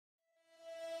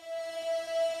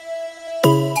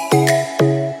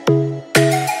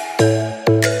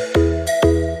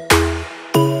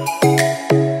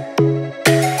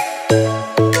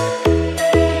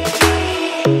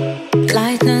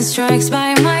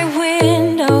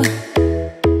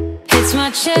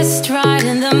chest right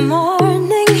in the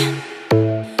morning,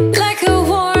 like a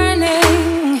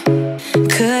warning.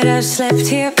 Could have slept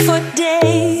here for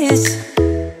days.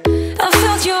 I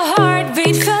felt your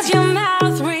heartbeat, felt your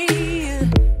mouth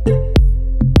breathe.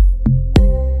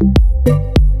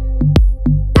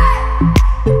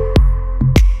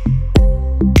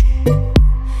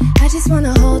 I just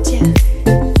wanna hold you.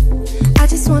 I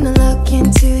just wanna look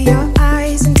into your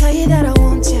eyes and tell you that I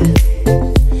want you.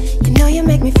 You know you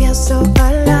make me feel so alive.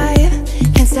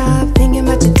 Can't stop thinking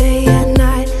about you day and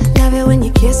night. Love it when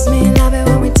you kiss me, love it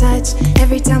when we touch.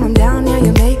 Every time I'm down here,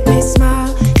 you make me smile.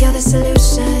 You're the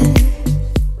solution.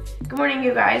 Good morning,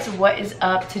 you guys. What is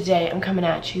up today? I'm coming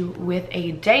at you with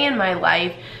a day in my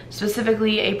life,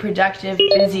 specifically a productive,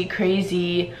 busy,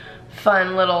 crazy,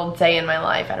 fun little day in my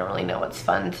life. I don't really know what's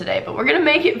fun today, but we're gonna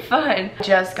make it fun.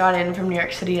 Just got in from New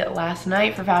York City last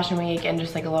night for Fashion Week and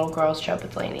just like a little girls trip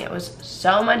with Lainey. It was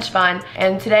so much fun.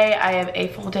 And today I have a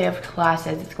full day of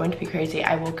classes. It's going to be crazy.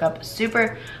 I woke up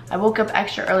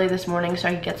extra early this morning so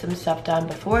I could get some stuff done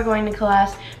before going to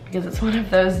class because it's one of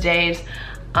those days.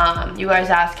 You guys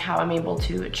ask how I'm able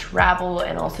to travel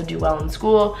and also do well in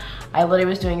school. I literally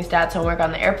was doing stats homework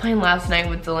on the airplane last night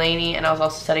with Delaney, and I was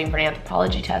also studying for an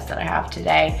anthropology test that I have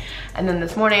today. And then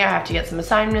this morning I have to get some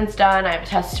assignments done. I have a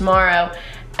test tomorrow.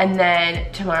 And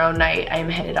then tomorrow night I'm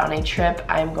headed on a trip.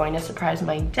 I'm going to surprise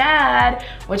my dad,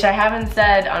 which I haven't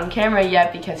said on camera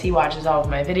yet because he watches all of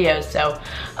my videos. So,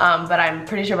 but I'm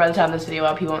pretty sure by the time this video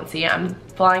up, he won't see it. I'm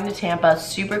flying to Tampa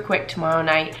super quick tomorrow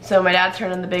night. So my dad's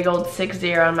turning the big old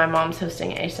 6-0 and my mom's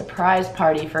hosting a surprise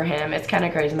party for him. It's kind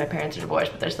of crazy. My parents are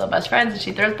divorced, but they're still best friends and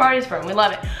she throws parties for him. We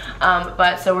love it.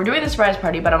 But so we're doing the surprise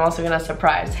party, but I'm also gonna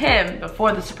surprise him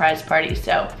before the surprise party.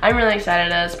 So I'm really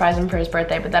excited to surprise him for his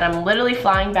birthday, but then I'm literally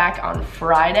flying back on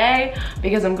Friday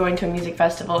because I'm going to a music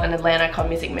festival in Atlanta called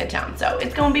Music Midtown. So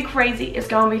it's gonna be crazy. It's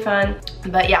gonna be fun.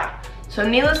 But yeah. So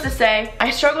needless to say, I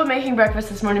struggled making breakfast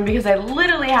this morning because I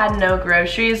literally had no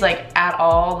groceries, like at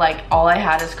all. Like all I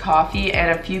had is coffee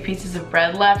and a few pieces of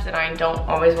bread left, and I don't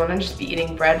always want to just be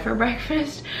eating bread for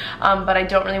breakfast. But I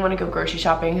don't really want to go grocery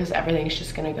shopping because everything's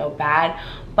just gonna go bad.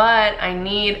 But I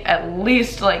need at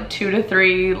least like 2 to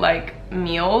 3 like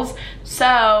meals.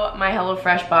 So my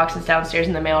HelloFresh box is downstairs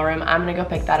in the mailroom. I'm gonna go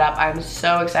pick that up. I'm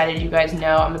so excited. You guys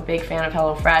know I'm a big fan of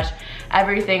HelloFresh.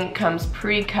 Everything comes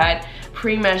pre-cut,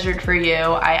 pre-measured for you.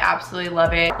 I absolutely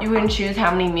love it. You can choose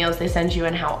how many meals they send you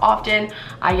and how often.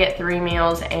 I get 3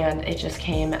 meals and it just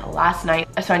came last night.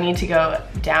 So I need to go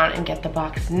down and get the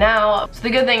box now. So the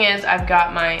good thing is I've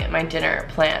got my dinner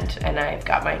planned and I've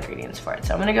got my ingredients for it.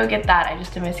 So I'm gonna go get that. I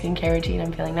just did my skincare routine.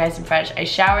 I'm feeling nice and fresh. I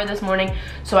showered this morning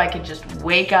so I could just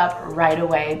wake up right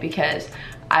away because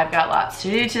I've got lots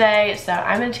to do today, so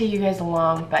I'm gonna take you guys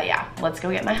along. But yeah, let's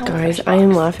go get my HelloFresh box. Guys, I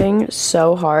am laughing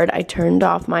so hard. I turned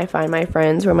off my Find My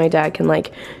Friends where my dad can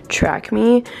like track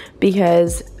me,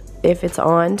 because if it's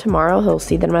on tomorrow, he'll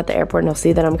see that I'm at the airport and he'll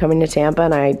see that I'm coming to Tampa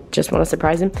and I just want to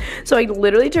surprise him. So I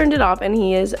literally turned it off and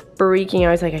he is freaking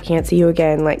out. He's like, I can't see you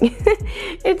again. Like,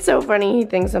 it's so funny. He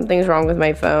thinks something's wrong with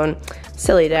my phone.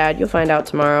 Silly dad, you'll find out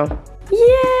tomorrow.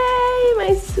 Yay!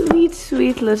 My sweet,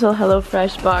 sweet little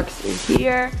HelloFresh box is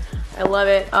here. I love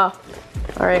it. Oh,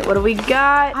 all right, what do we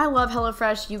got? I love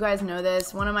HelloFresh. You guys know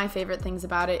this. One of my favorite things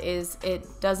about it is it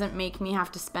doesn't make me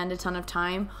have to spend a ton of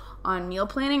time on meal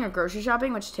planning or grocery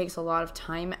shopping, which takes a lot of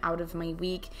time out of my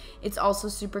week. It's also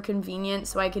super convenient,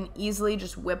 so I can easily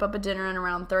just whip up a dinner in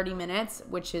around 30 minutes,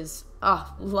 which is,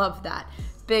 oh, love that.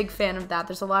 Big fan of that.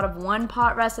 There's a lot of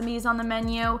one-pot recipes on the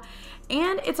menu,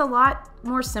 and it's a lot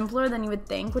more simpler than you would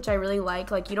think, which I really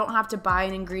like. Like, you don't have to buy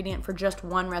an ingredient for just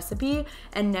one recipe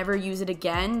and never use it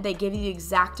again. They give you the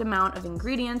exact amount of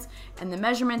ingredients and the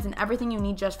measurements and everything you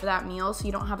need just for that meal, so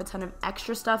you don't have a ton of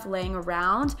extra stuff laying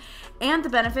around. And the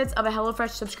benefits of a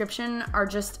HelloFresh subscription are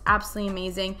just absolutely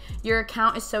amazing. Your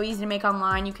account is so easy to make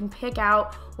online. You can pick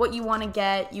out what you want to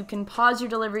get. You can pause your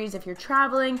deliveries if you're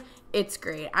traveling. It's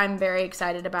great. I'm very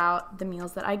excited about the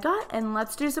meals that I got, and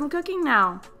let's do some cooking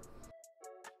now.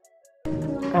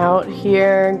 Out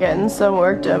here getting some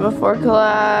work done before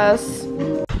class.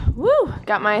 Woo!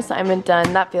 Got my assignment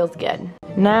done. That feels good.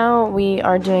 Now we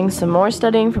are doing some more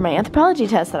studying for my anthropology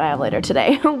test that I have later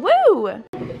today. Woo!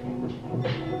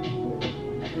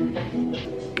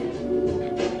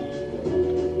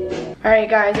 Alright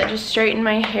guys, I just straightened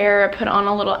my hair. I put on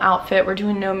a little outfit. We're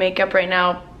doing no makeup right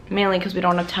now, mainly because we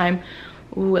don't have time.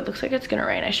 Ooh, it looks like it's gonna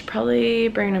rain. I should probably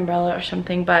bring an umbrella or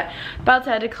something, but about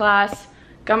to head to class.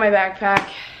 Got my backpack.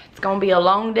 It's gonna be a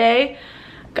long day.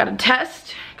 Got a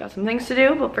test. Got some things to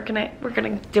do, but we're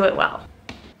gonna do it well.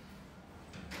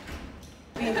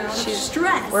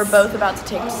 Stress. We're both about to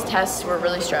take tests. We're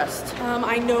really stressed.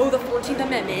 I know the 14th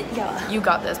Amendment. Yeah. You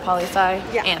got this, poli-sci,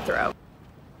 Yeah. anthro.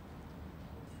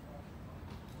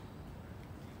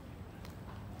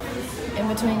 In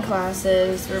between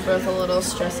classes, we're both a little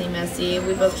stressy, messy.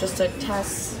 We both just took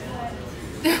tests.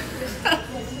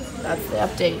 That's the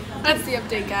update. That's the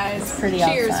update, guys. Pretty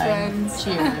Cheers, outside. friends.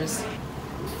 Cheers.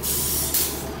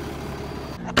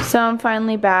 So I'm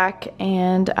finally back,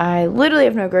 and I literally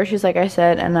have no groceries, like I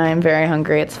said, and I'm very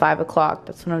hungry. It's 5 o'clock.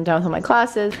 That's when I'm done with all my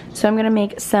classes. So I'm gonna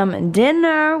make some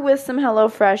dinner with some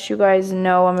HelloFresh. You guys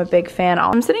know I'm a big fan.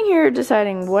 I'm sitting here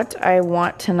deciding what I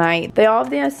want tonight. They all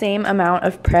have the same amount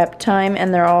of prep time,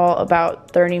 and they're all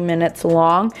about 30 minutes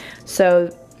long. So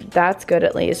that's good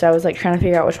at least. I was like trying to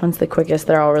figure out which one's the quickest.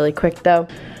 They're all really quick though.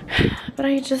 But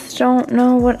I just don't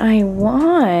know what I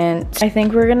want. I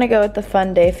think we're gonna go with the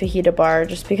Fun Day fajita bar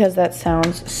just because that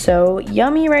sounds so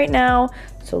yummy right now.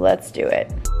 So let's do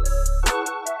it.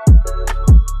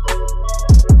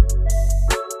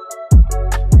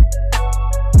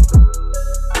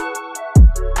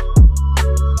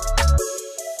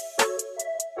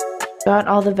 Got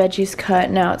all the veggies cut.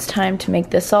 Now it's time to make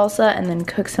the salsa and then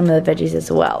cook some of the veggies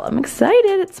as well. I'm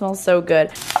excited. It smells so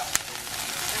good.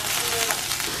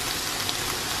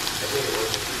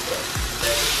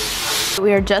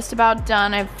 We are just about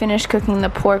done. I've finished cooking the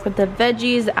pork with the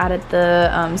veggies, added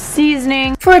the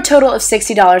seasoning. For a total of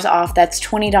 $60 off, that's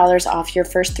 $20 off your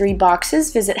first 3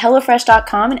 boxes. Visit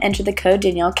HelloFresh.com and enter the code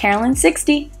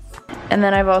DanielleCarolyn60. And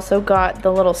then I've also got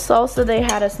the little salsa they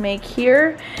had us make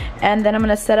here. And then I'm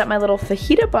gonna set up my little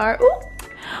fajita bar. Ooh,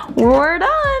 we're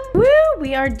done. Woo,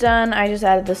 we are done. I just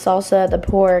added the salsa, the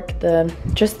pork,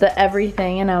 just the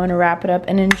everything, and I'm gonna wrap it up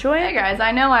and enjoy it. Hey guys,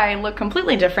 I know I look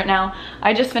completely different now.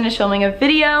 I just finished filming a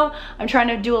video. I'm trying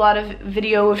to do a lot of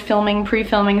video filming,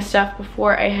 pre-filming stuff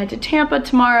before I head to Tampa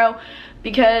tomorrow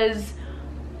because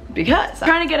I'm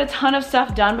trying to get a ton of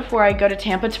stuff done before I go to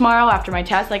Tampa tomorrow after my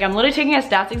test. Like, I'm literally taking a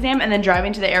stats exam and then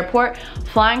driving to the airport,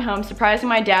 flying home, surprising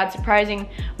my dad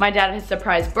at his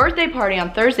surprise birthday party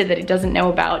on Thursday that he doesn't know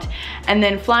about, and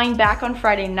then flying back on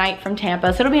Friday night from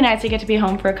Tampa. So it'll be nice to get to be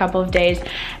home for a couple of days.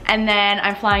 And then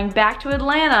I'm flying back to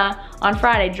Atlanta on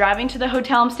Friday, driving to the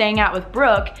hotel I'm staying at with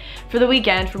Brooke for the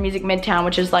weekend for Music Midtown,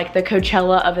 which is like the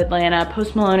Coachella of Atlanta.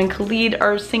 Post Malone and Khalid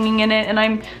are singing in it, and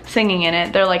I'm singing in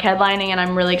it. They're like headlining, and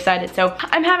I'm really excited. So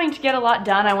I'm having to get a lot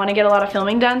done. I want to get a lot of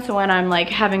filming done, so when I'm like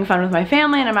having fun with my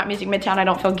family and I'm at Music Midtown, I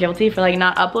don't feel guilty for like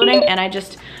not uploading, and I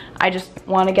just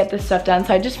want to get this stuff done.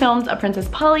 So I just filmed a Princess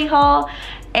Polly haul,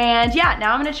 and yeah,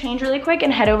 now I'm gonna change really quick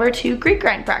and head over to Greek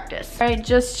grind practice. I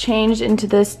just changed into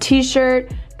this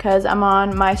t-shirt because I'm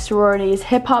on my sorority's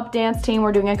hip hop dance team.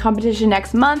 We're doing a competition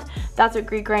next month. That's what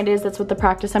Greek grind is. That's what the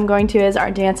practice I'm going to is.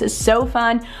 Our dance is so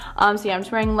fun. So yeah, I'm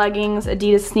just wearing leggings,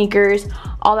 Adidas sneakers,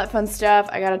 all that fun stuff.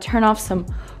 I gotta turn off some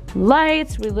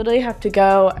lights. We literally have to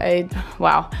go.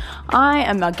 Wow, I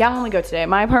am a gal on the go today.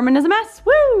 My apartment is a mess.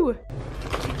 Woo!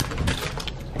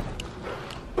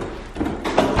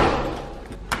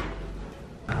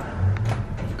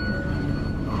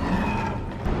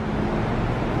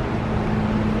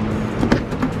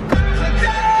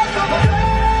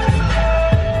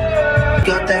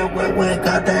 Got that wet wet,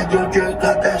 got that drip drip,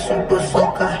 got that super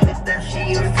soaker. Hit that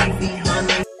she a Fifi,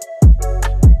 honey.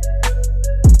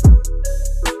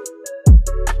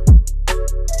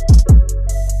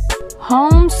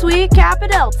 Home sweet Kappa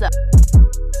Delta.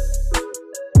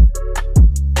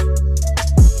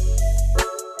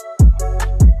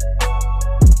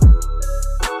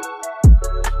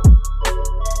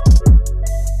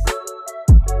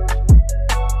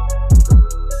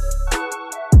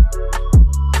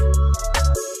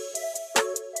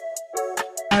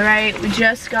 Alright, we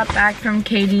just got back from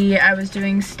KD. I was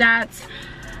doing stats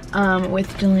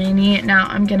with Delaney. Now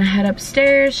I'm gonna head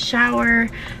upstairs, shower,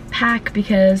 pack,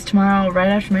 because tomorrow, right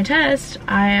after my test,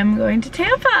 I am going to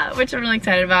Tampa, which I'm really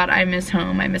excited about. I miss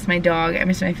home, I miss my dog, I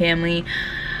miss my family.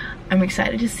 I'm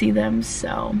excited to see them,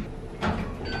 so.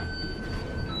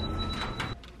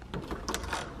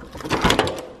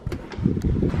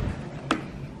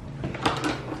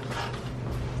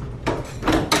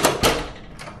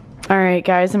 Alright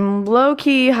guys, I'm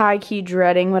low-key, high-key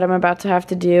dreading what I'm about to have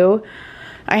to do.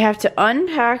 I have to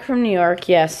unpack from New York.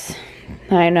 Yes,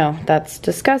 I know, that's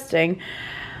disgusting.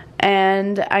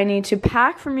 And I need to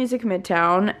pack for Music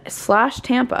Midtown /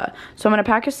 Tampa. So I'm gonna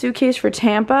pack a suitcase for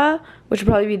Tampa, which will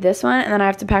probably be this one, and then I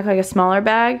have to pack like a smaller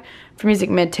bag for Music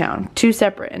Midtown, 2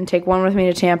 separate, and take one with me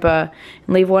to Tampa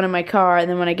and leave one in my car, and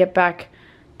then when I get back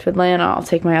to Atlanta, I'll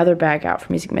take my other bag out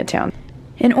for Music Midtown.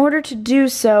 In order to do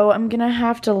so, I'm gonna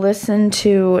have to listen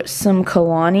to some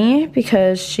Kalani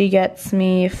because she gets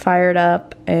me fired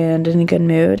up and in a good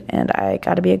mood, and I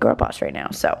gotta be a girl boss right now.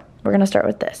 So we're gonna start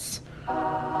with this.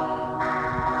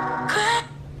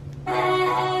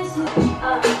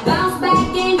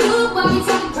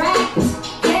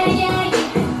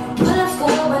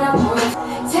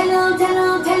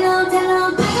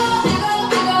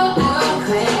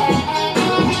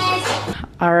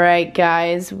 Alright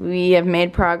guys, we have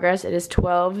made progress. It is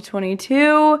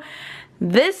 12:22.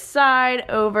 This side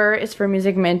over is for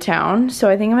Music Midtown. So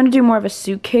I think I'm gonna do more of a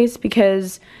suitcase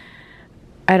because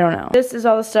I don't know. This is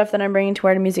all the stuff that I'm bringing to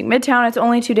wear to Music Midtown. It's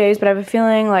only 2 days, but I have a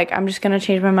feeling like I'm just gonna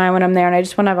change my mind when I'm there, and I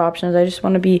just want to have options. I just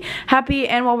want to be happy,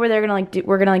 and while we're there,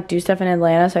 we're gonna do stuff in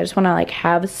Atlanta. So I just want to like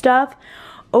have stuff.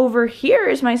 Over here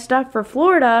is my stuff for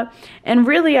Florida, and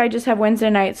really I just have Wednesday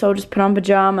night, so I'll just put on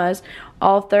pajamas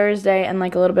all Thursday and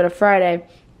like a little bit of Friday.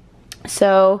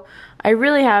 So I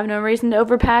really have no reason to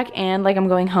overpack, and like I'm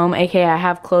going home, aka I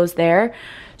have clothes there.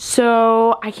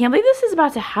 So I can't believe this is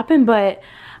about to happen, but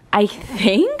I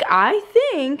think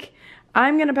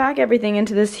I'm gonna pack everything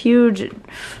into this huge,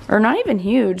 or not even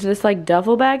huge, this like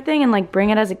duffel bag thing and like bring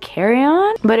it as a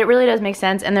carry-on. But it really does make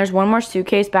sense, and there's one more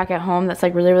suitcase back at home that's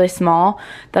like really, really small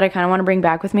that I kind of want to bring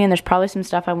back with me, and there's probably some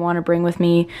stuff I want to bring with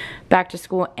me back to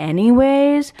school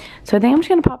anyways. So I think I'm just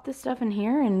gonna pop this stuff in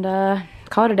here and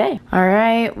call it a day. All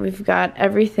right, we've got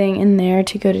everything in there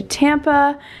to go to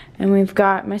Tampa, and we've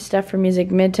got my stuff for Music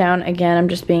Midtown. Again, I'm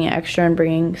just being extra and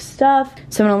bringing stuff.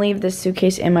 So I'm gonna leave this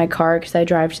suitcase in my car because I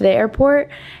drive to the airport,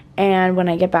 and when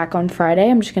I get back on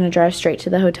Friday, I'm just gonna drive straight to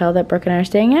the hotel that Brooke and I are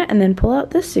staying at and then pull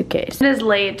out this suitcase. It is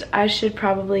late. I should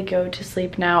probably go to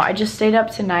sleep now. I just stayed up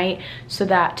tonight so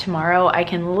that tomorrow I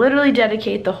can literally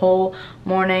dedicate the whole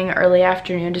morning, early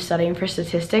afternoon to studying for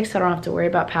statistics, so I don't have to worry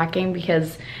about packing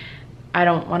because I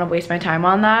don't want to waste my time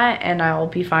on that, and I'll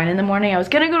be fine in the morning. I was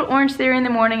gonna go to Orange Theory in the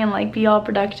morning and like be all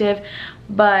productive,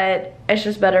 but it's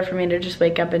just better for me to just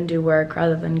wake up and do work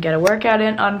rather than get a workout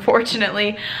in,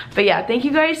 unfortunately. But yeah, thank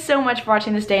you guys so much for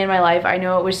watching this day in my life. I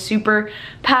know it was super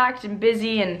packed and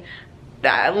busy and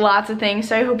lots of things,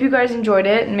 so I hope you guys enjoyed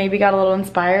it and maybe got a little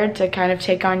inspired to kind of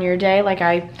take on your day like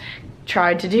I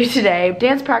tried to do today.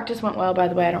 Dance practice went well, by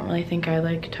the way. I don't really think I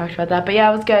like talked about that, but yeah,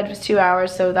 it was good. It was 2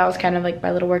 hours, so that was kind of like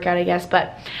my little workout, I guess.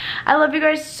 But I love you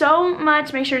guys so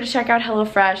much. Make sure to check out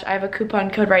HelloFresh. I have a coupon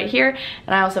code right here,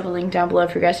 and I also have a link down below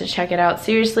for you guys to check it out.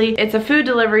 Seriously, it's a food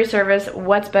delivery service.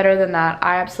 What's better than that?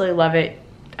 I absolutely love it.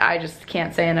 I just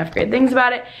can't say enough great things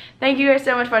about it. Thank you guys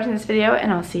so much for watching this video,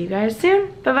 and I'll see you guys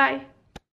soon. Bye bye.